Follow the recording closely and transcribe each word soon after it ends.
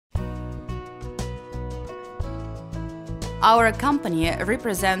Our company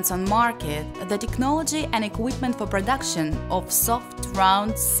represents on market the technology and equipment for production of soft,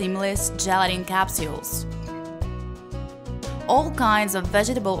 round, seamless gelatin capsules. All kinds of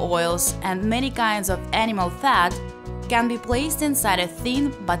vegetable oils and many kinds of animal fat can be placed inside a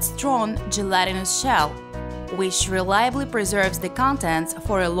thin but strong gelatinous shell, which reliably preserves the contents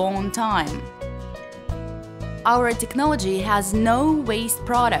for a long time. Our technology has no waste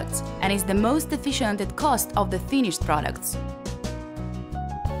products and is the most efficient at cost of the finished products.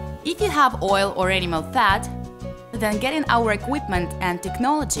 If you have oil or animal fat, then getting our equipment and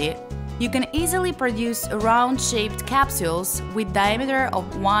technology, you can easily produce round-shaped capsules with diameter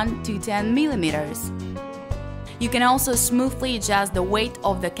of 1 to 10 millimeters. You can also smoothly adjust the weight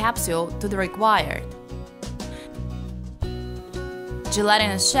of the capsule to the required.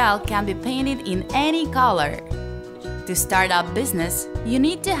 Gelatinous shell can be painted in any color. To start up business, you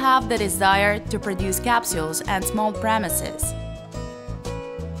need to have the desire to produce capsules and small premises.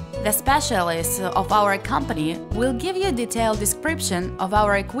 The specialists of our company will give you a detailed description of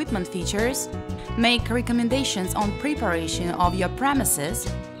our equipment features, make recommendations on preparation of your premises,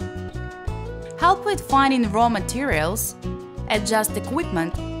 help with finding raw materials, adjust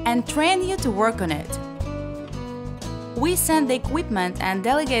equipment, and train you to work on it. We send the equipment and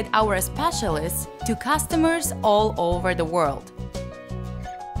delegate our specialists to customers all over the world.